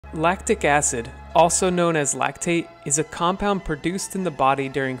Lactic acid, also known as lactate, is a compound produced in the body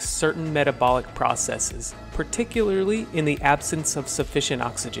during certain metabolic processes, particularly in the absence of sufficient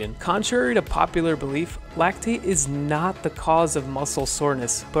oxygen. Contrary to popular belief, lactate is not the cause of muscle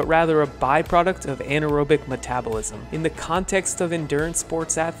soreness, but rather a byproduct of anaerobic metabolism. In the context of endurance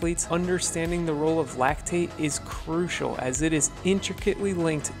sports athletes, understanding the role of lactate is crucial as it is intricately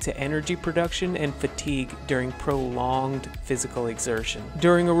linked to energy production and fatigue during prolonged physical exertion.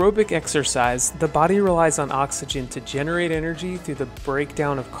 During aerobic exercise, the body relies on oxygen to generate energy through the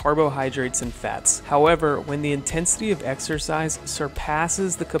breakdown of carbohydrates and fats. However, when the intensity of exercise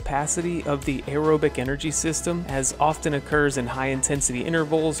surpasses the capacity of the aerobic energy system, as often occurs in high-intensity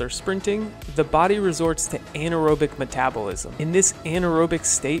intervals or sprinting, the body resorts to anaerobic metabolism. In this anaerobic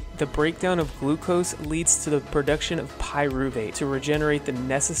state, the breakdown of glucose leads to the production of pyruvate. To regenerate the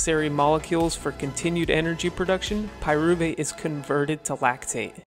necessary molecules for continued energy production, pyruvate is converted to lactate.